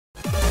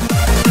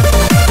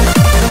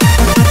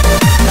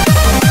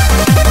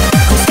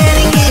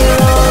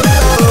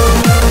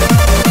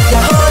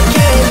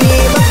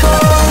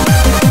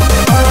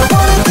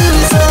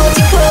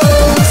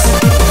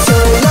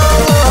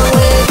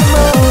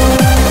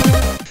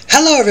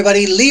Hello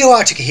everybody,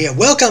 LeoArctica here.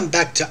 Welcome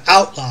back to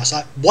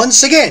Outlast.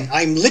 Once again,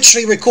 I'm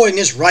literally recording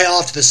this right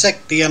after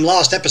the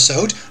last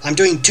episode. I'm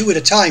doing two at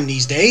a time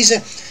these days,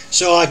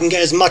 so I can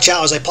get as much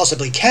out as I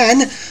possibly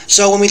can.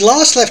 So when we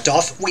last left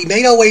off, we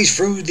made our way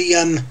through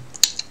the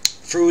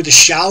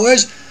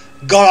showers,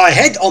 got our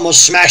head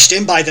almost smashed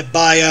in by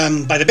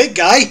the big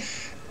guy,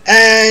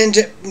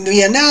 and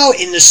we are now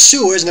in the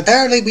sewers. And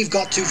apparently we've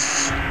got to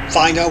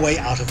find our way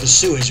out of the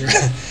sewers.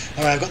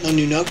 Alright, I've got no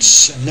new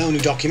notes, no new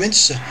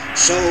documents,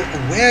 so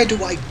where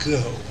do I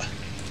go?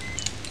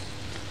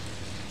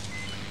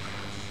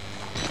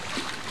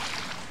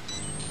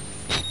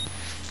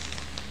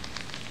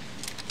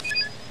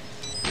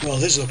 Well,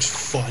 this looks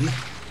fun.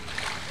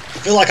 I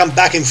feel like I'm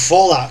back in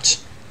Fallout,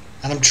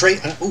 and I'm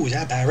ooh, is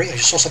that a battery? I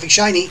just saw something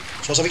shiny.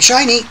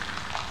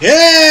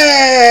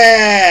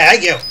 Yeah!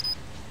 Thank you!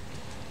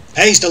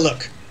 Pays to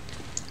look.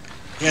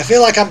 Yeah, I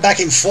feel like I'm back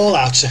in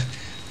Fallout,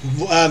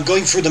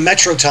 going through the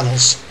metro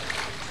tunnels.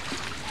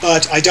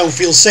 But I don't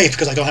feel safe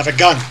because I don't have a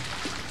gun.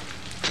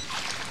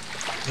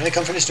 Did I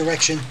come from this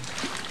direction?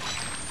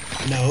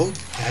 No,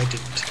 I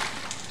didn't.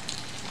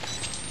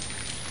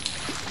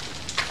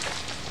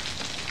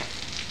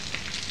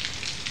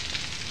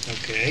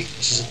 Okay,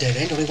 this is a dead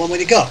end, only one way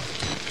to go.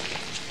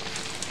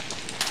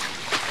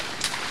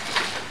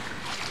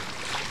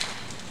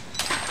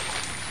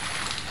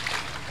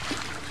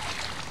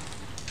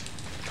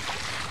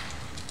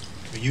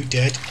 Are you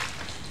dead?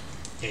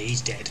 Yeah, he's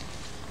dead.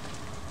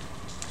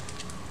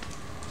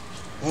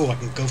 Oh, I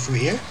can go through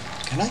here?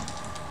 Can I?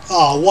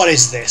 Oh, what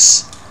is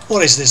this?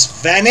 What is this?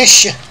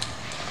 Vanish? If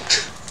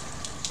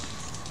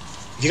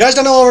you guys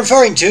don't know what I'm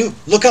referring to,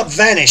 look up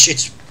Vanish.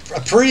 It's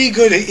a pretty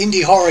good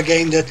indie horror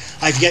game that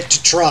I've yet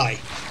to try.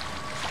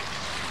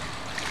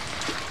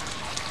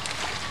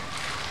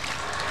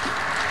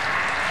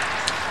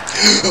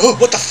 Oh,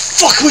 what the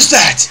fuck was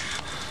that?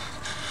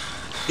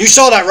 You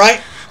saw that,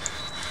 right?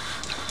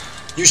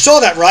 You saw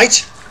that,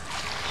 right?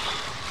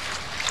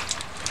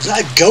 Is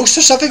that a ghost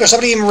or something? Or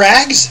somebody in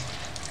rags?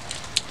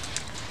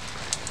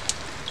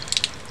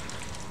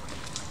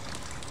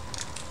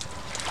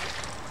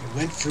 It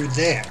went through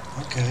there.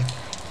 Okay.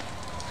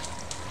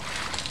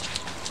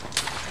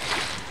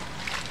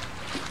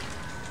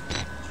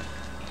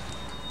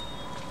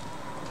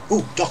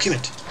 Ooh,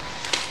 document.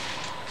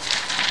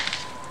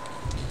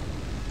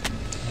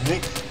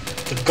 Alright.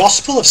 The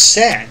Gospel of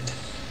Sand.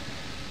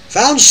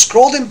 Found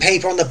scrawled in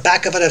paper on the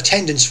back of an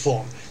attendance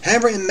form.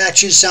 Handwritten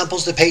matches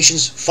samples the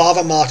patient's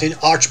Father Martin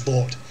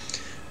Archboard.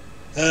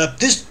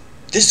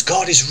 This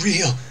God is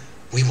real.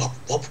 We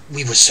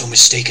were so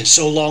mistaken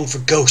so long for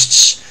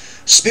ghosts,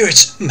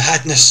 spirits,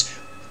 madness.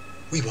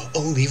 We were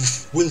only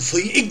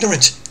willfully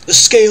ignorant. The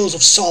scales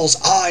of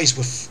Saul's eyes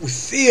were with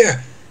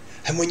fear,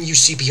 and when you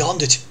see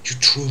beyond it, you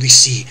truly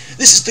see.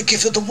 This is the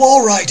gift of the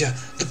Wall Rider,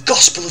 the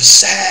Gospel of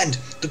Sand.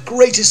 The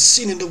greatest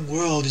sin in the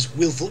world is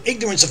willful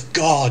ignorance of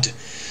God.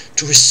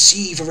 To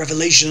receive a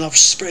revelation of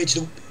spread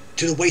to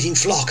the waiting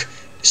flock,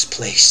 this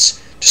place,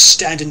 to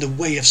stand in the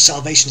way of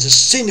salvation is a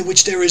sin in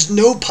which there is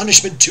no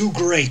punishment too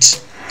great.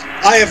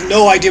 I have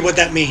no idea what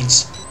that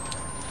means.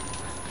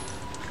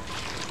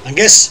 I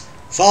guess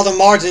Father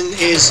Martin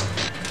is,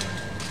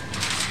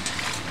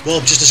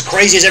 well, just as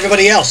crazy as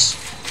everybody else.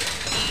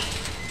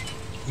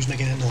 Who's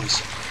making that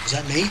noise? Is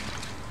that me?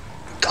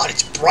 God,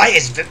 it's bright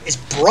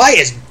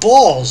as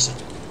balls.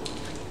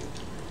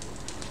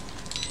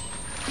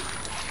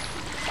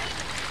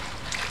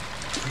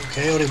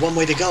 Okay, only one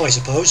way to go, I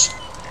suppose.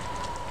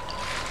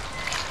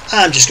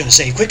 I'm just going to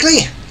save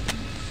quickly.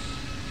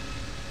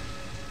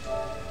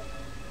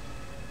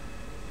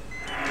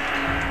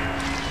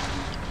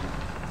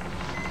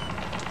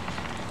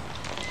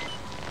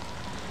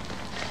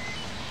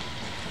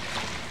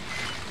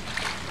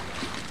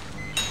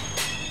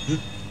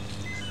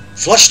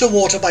 Flush the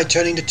water by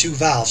turning the two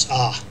valves.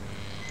 Ah.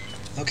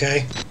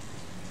 Okay.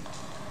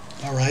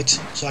 Alright,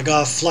 so I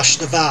gotta flush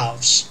the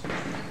valves.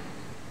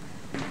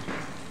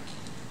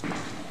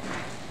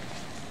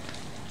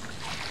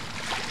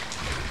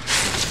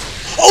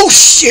 Oh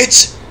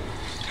shit!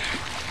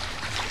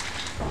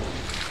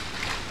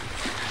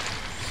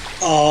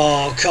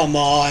 Oh, come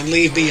on,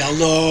 leave me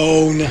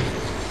alone. You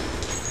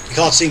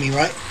can't see me,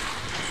 right?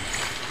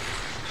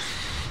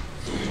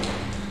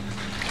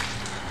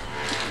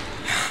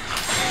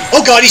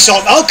 Oh god, he saw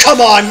me. Oh,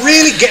 come on,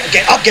 really?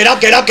 Get up, get up,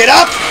 get up, get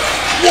up!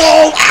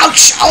 Whoa,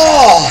 ouch!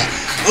 Oh!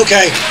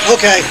 Okay.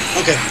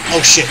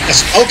 Oh shit,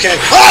 that's okay.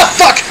 Oh,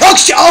 fuck! Oh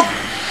shit! Oh!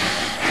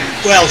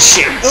 Well,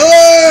 shit.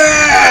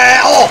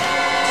 Oh!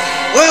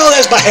 Well,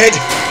 there's my head.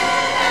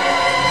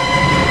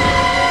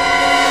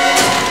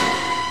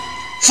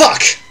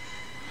 Fuck!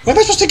 Where am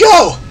I supposed to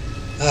go?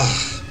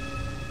 Ugh.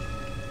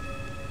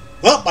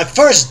 Well, my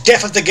first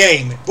death of the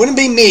game. It wouldn't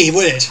be me,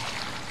 would it?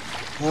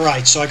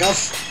 Alright, so I got...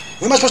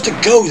 Where am I supposed to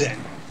go then?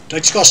 Do I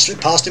just gotta slip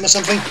past him or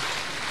something?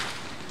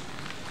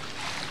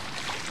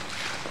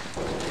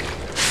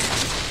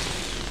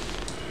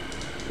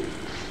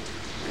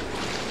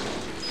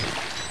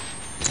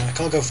 I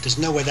can't go... There's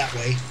nowhere that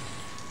way.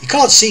 You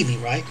can't see me,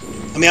 right?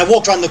 I mean, I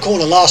walked around the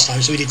corner last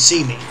time, so he did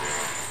see me.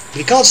 But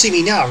he can't see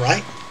me now,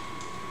 right?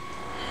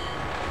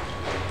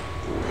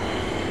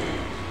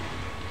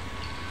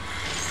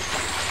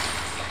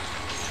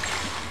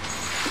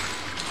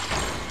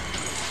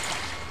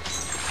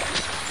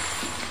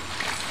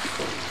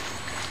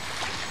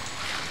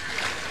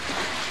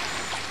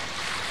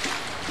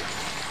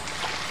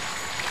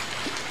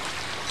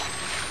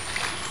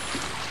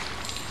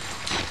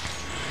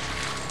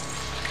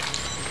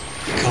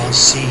 Can't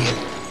see him.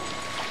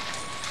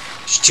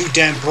 It's too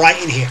damn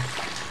bright in here.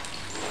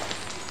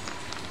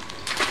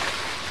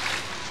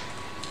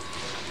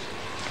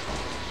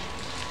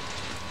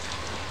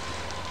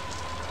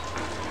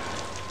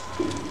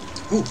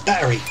 Ooh,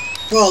 battery.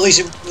 Well, at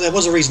least there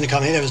was a reason to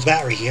come in. There was a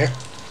battery here.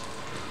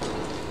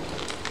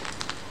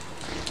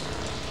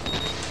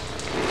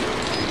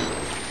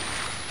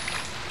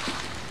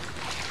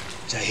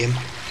 Is that him?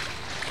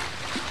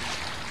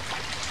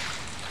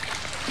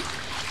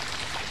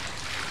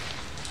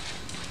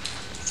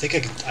 I think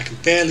I can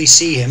barely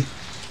see him.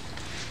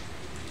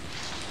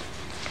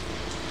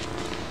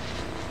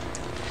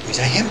 Is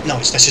that him? No,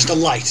 that's just a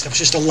light. That was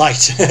just a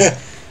light.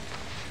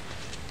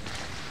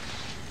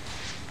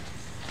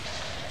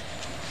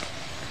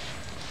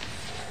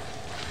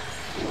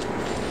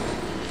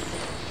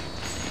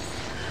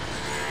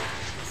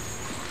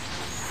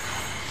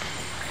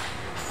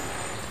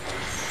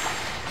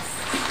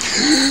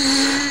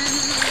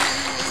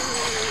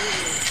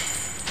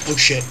 Oh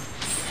shit.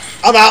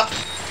 I'm out.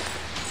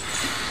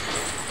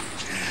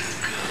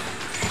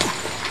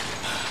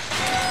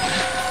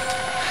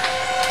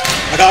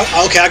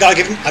 I've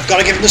got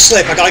to give him the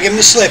slip. I gotta give him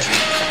the slip.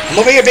 I'm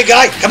over here, big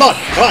guy. Come on,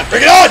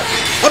 bring it on.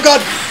 I'm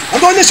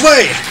going this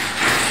way.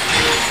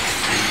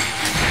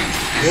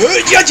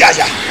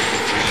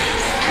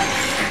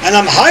 And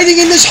I'm hiding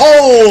in this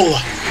hole.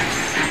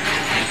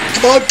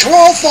 Come on,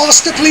 crawl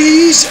faster,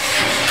 please.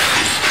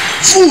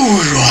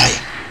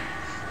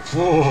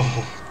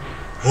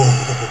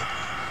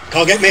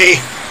 Can't get me.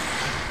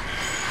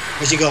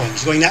 Where's he going?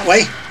 He's going that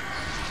way?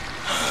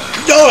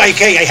 No, hey.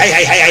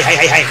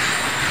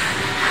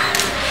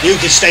 You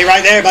can stay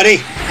right there,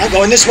 buddy. I'm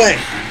going this way.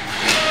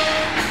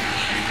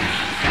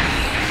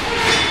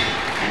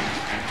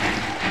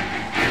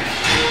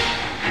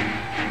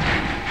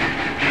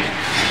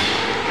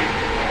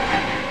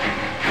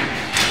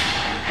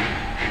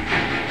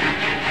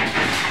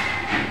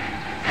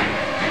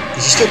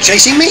 Is he still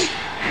chasing me?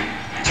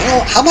 I don't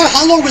know.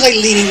 How long was I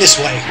leaning this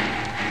way?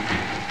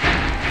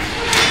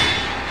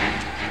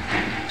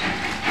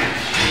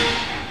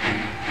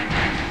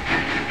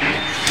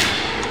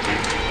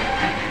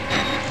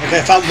 Okay,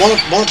 I found one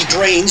of the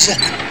drains.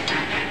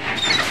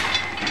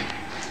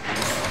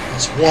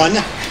 That's one.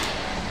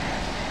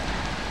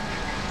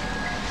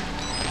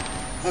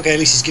 Okay, at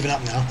least he's given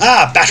up now.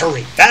 Ah,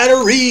 battery!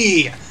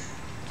 Battery!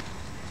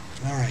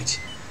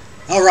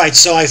 Alright,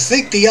 so I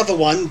think the other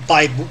one,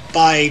 by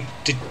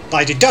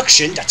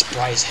deduction, that's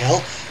bright as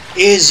hell,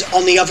 is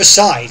on the other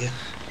side.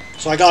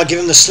 So I gotta give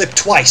him the slip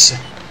twice.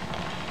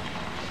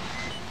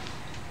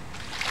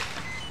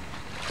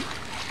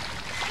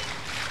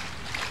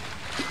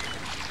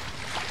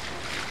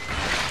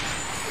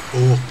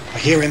 Oh, I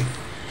hear him.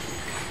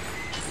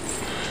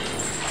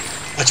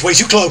 That's way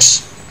too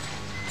close.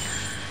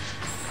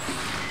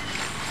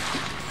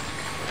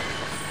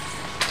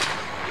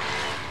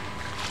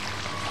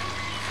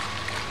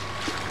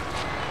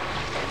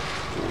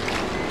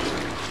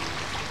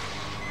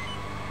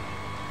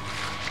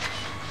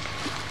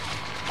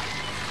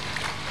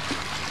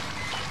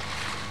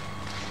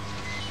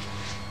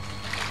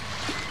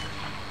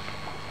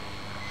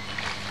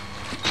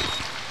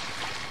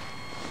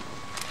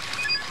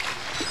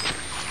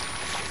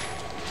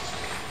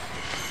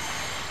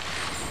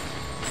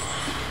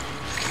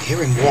 I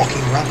hear him walking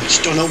around. I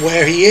just don't know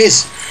where he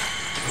is.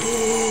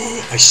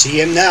 I see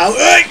him now.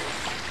 Hey!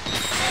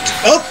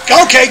 Oh,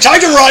 okay,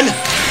 time to run.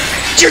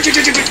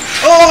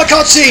 Oh, I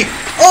can't see.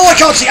 Oh, I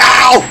can't see.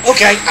 Ow!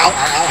 Okay. Ow, ow,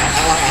 ow,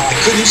 ow, ow. I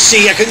couldn't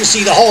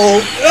see the hole.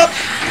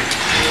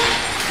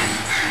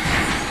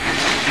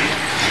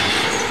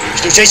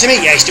 Still chasing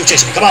me? Yeah, he's still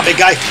chasing me. Come on, big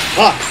guy.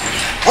 Come on.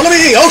 Follow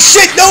me. Oh,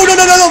 shit. No.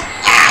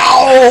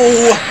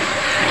 Ow!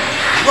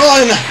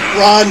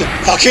 Run.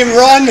 Fucking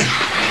run.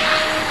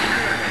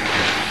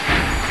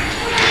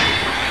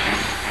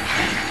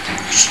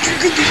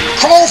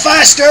 Crawl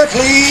faster,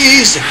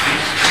 please!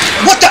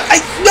 What the?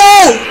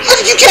 No! How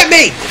did you get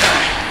me?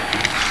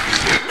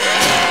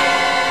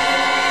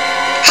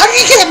 How did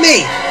you get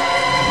me?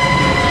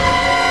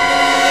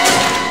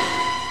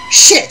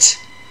 Shit!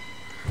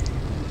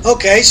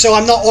 Okay, so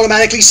I'm not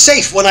automatically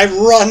safe when I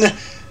run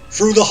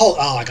through the hole.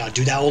 Oh, I gotta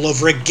do that all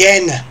over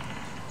again.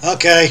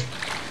 Okay.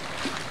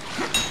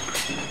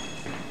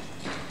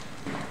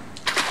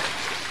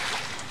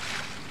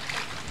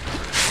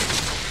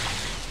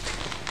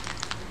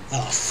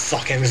 Oh,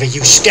 fuck everything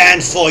you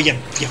stand for, you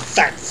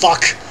fat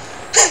fuck.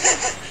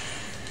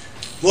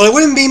 Well, it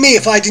wouldn't be me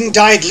if I didn't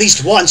die at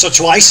least once or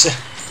twice.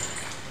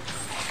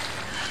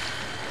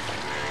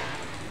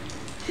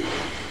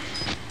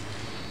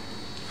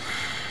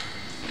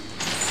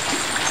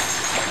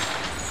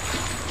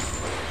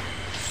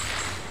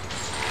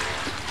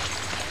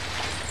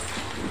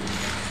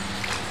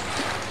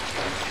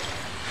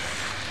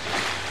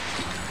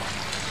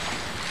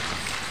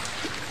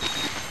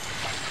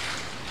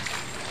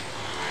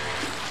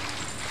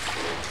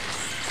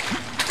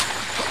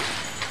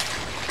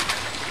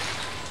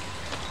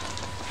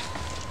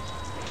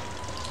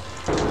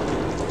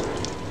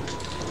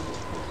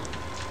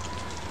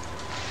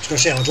 gonna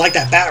say, I would like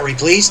that battery,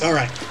 please.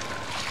 Alright.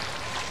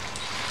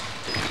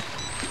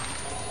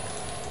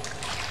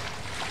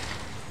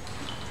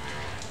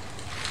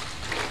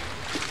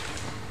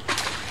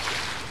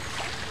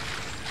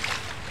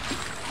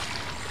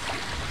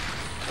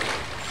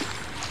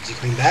 Is he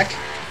coming back?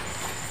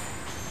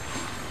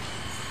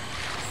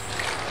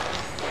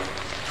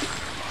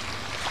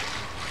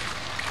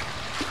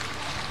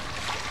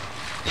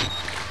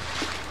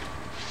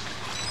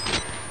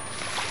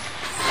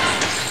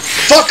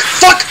 Fuck!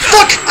 Fuck!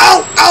 Fuck!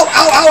 Ow! Ow!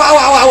 Ow! Ow!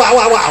 Ow! Ow! Ow! Ow!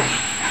 Ow! Ow!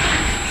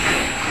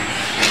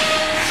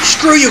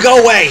 Screw you!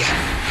 Go away!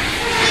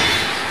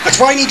 That's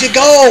where I need to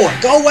go!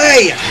 Go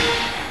away!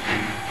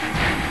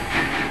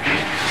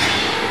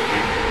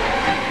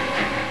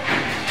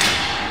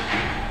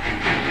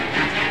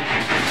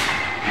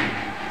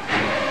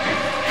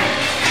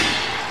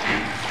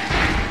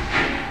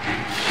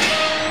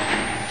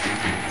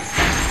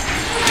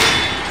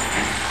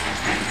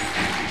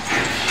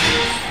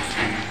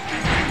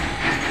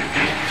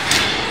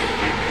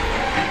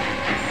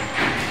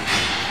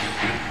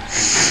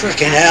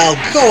 Frickin' hell,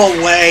 go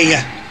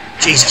away!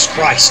 Jesus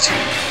Christ.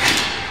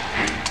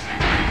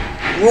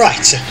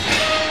 Right.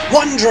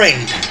 One drain.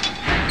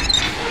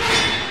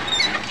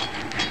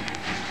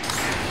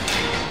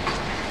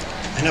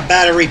 And a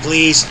battery,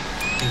 please.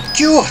 Thank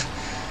you.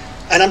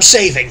 And I'm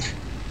saving.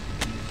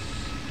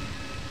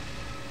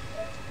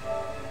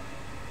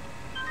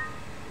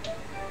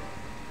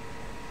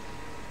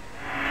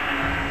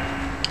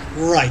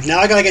 Right, now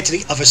I gotta get to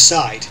the other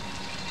side.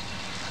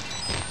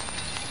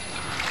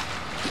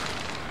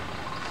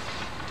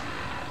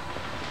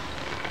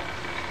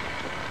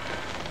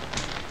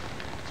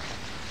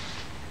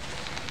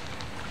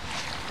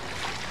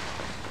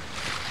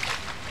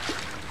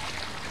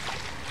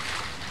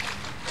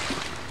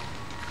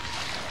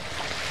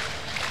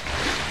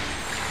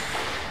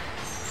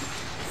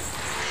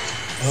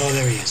 Oh,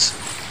 there he is.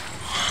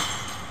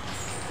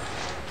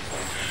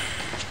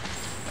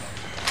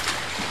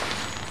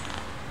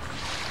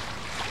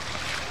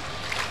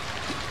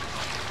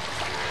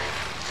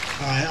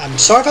 Alright, I'm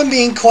sorry if I'm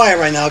being quiet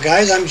right now,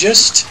 guys. I'm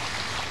just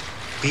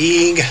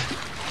being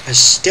as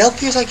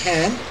stealthy as I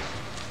can.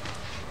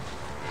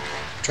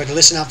 Try to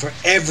listen out for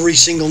every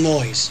single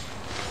noise.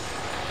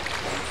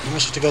 I'm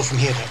not supposed to go from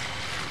here, though.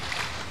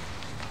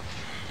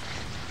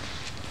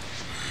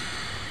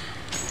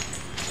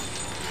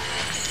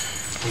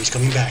 Oh, he's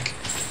coming back.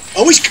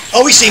 Oh, he's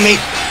see me!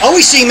 Oh,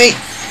 he's see me!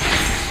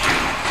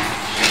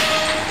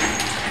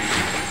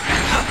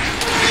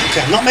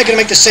 Okay, I'm not gonna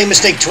make the same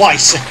mistake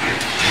twice.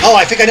 Oh,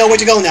 I think I know where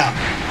to go now.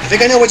 I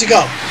think I know where to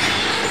go.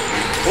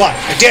 Come on,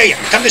 I dare you.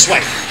 Come this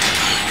way.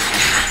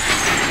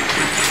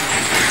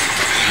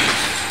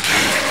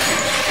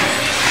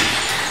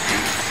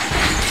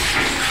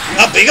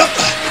 Up, big up.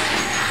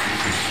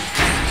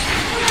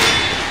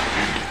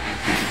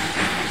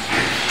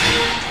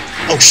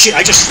 Oh shit,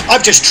 I've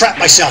just trapped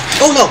myself.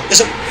 Oh no,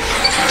 there's a...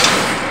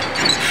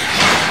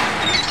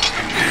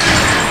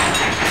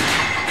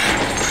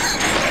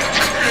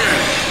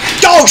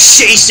 Oh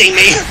shit, he's seen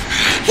me.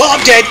 Well,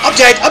 I'm dead, I'm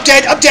dead, I'm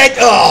dead, I'm dead.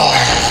 Oh,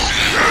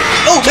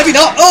 oh, maybe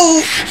not.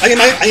 Oh, I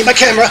need my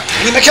camera.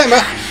 I need my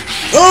camera.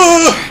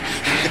 Oh,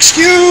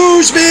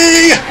 excuse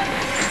me.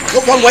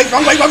 Oh, wrong way,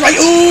 wrong way, wrong way.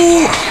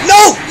 Ooh,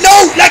 no,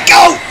 no, let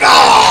go.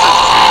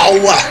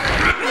 Oh.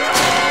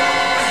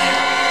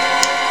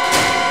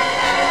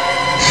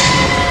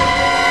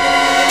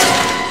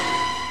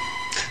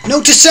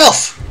 Note to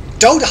self,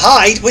 don't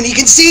hide when he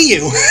can see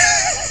you.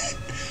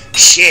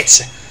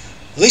 Shit.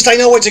 At least I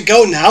know where to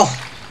go now.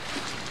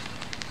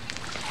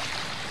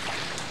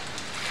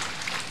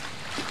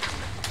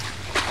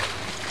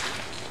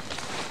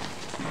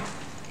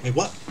 Wait,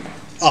 what?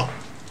 Oh.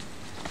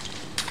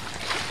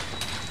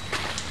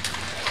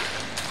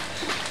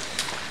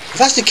 If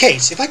that's the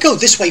case, if I go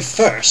this way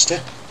first...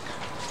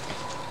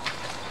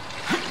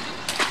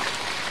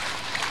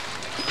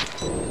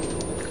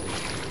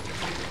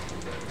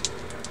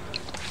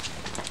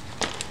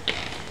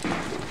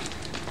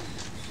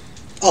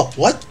 Oh,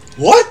 what?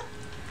 What?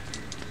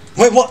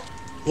 Wait, what?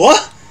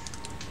 What?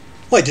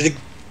 Wait, did it...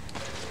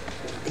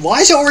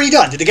 Why is it already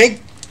done? Did the game...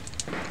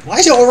 Why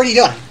is it already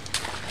done?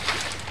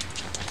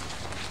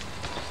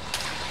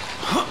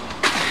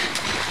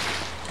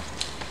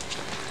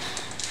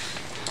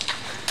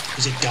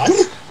 Is it done?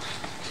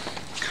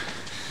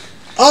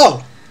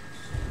 Oh.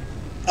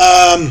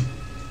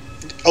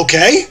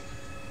 Okay.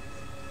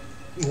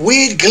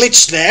 Weird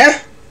glitch there.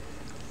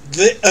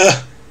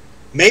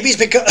 Maybe it's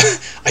because...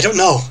 I don't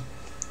know.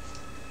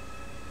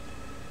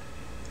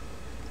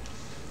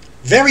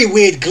 Very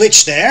weird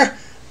glitch there,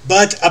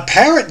 but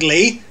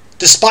apparently,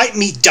 despite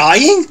me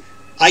dying,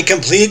 I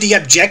completed the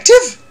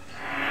objective?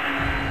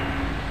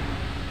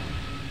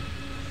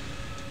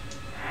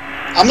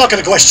 I'm not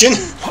gonna question.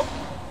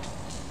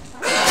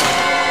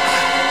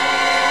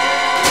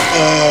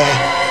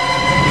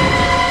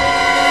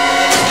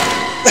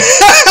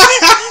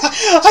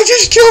 I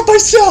just killed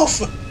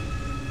myself!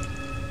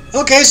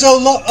 Okay, so,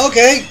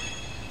 okay.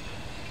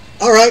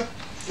 Alright.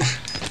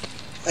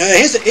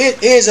 Here's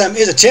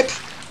a tip.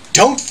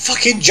 Don't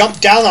fucking jump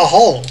down a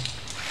hole.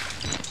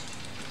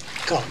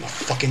 God, I'm a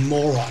fucking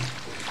moron.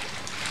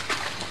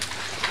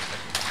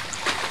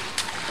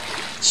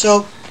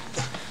 So,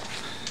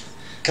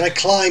 can I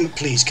climb,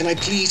 please? Can I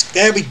please?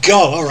 There we go.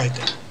 All right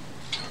then.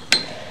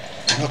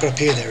 He's not going to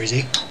appear there, is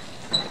he?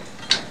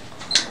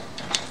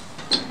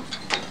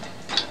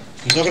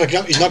 He's not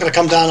going to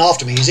come down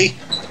after me, is he?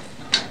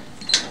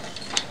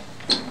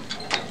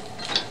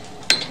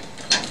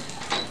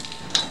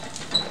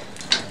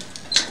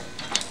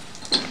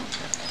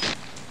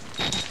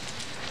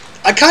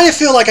 I kind of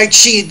feel like I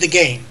cheated the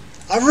game.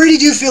 I really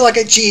do feel like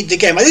I cheated the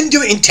game. I didn't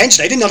do it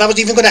intentionally. I didn't know that was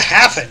even going to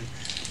happen.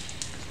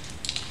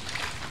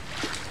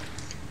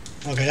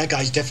 Okay, that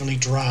guy's definitely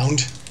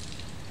drowned.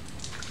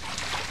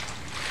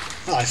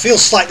 Oh, I feel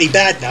slightly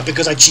bad now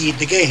because I cheated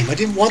the game. I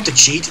didn't want to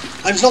cheat.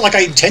 It's not like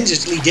I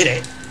intentionally did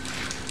it.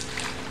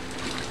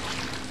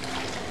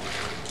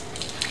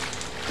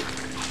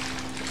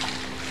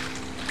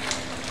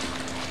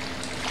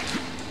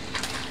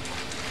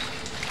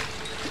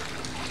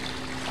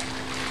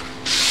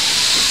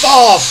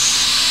 Oh!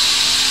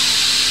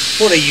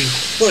 What are you?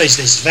 What is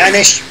this?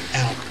 Vanish?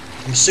 Ow.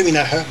 I'm assuming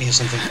that hurt me or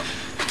something.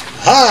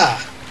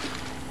 Aha!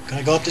 Can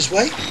I go up this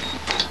way?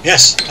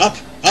 Yes. Up,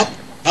 up,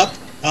 up,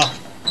 up.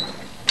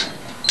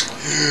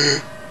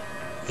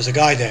 There's a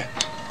guy there.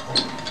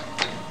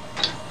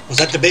 Was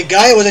that the big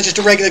guy or was it just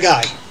a regular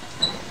guy?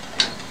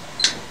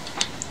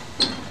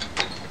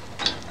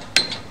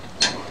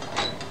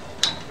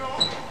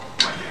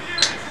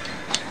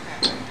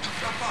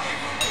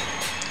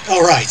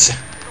 Alright.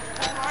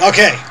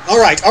 Okay.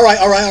 Alright.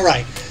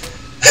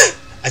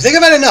 I think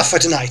I've had enough for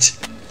tonight.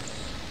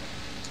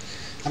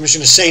 I'm just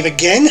going to save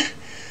again.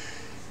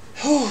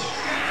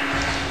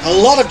 A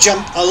lot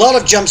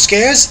of jump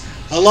scares.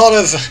 A lot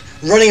of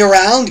running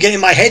around, getting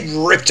my head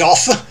ripped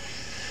off.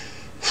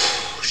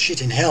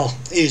 Shit in hell.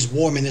 It is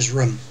warm in this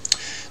room.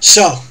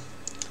 So,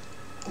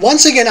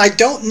 once again, I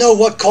don't know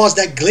what caused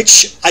that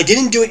glitch. I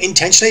didn't do it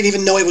intentionally. I didn't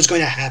even know it was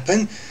going to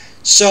happen.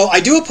 So, I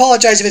do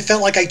apologize if it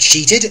felt like I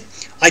cheated.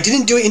 I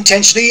didn't do it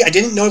intentionally. I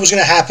didn't know it was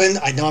going to happen.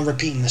 I know I'm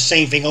repeating the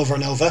same thing over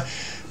and over.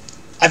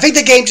 I think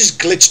the game just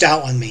glitched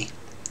out on me.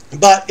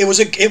 But it was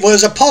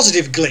a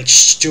positive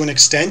glitch to an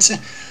extent.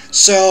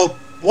 So,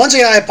 once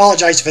again, I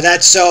apologize for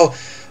that. So,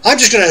 I'm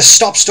just going to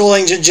stop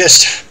stalling and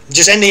just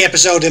end the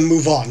episode and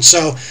move on.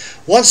 So,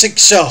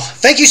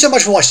 thank you so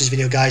much for watching this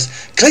video, guys.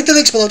 Click the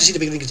links below to see the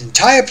beginning of this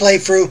entire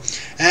playthrough.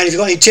 And if you've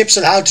got any tips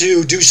on how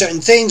to do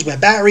certain things, where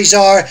batteries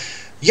are,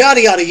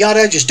 yada yada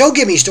yada, just don't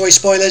give me story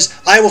spoilers.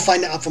 I will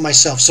find that out for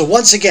myself. So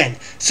once again,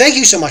 thank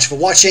you so much for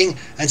watching.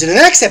 And to the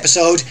next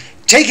episode,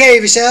 take care of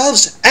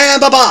yourselves, and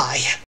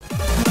bye-bye.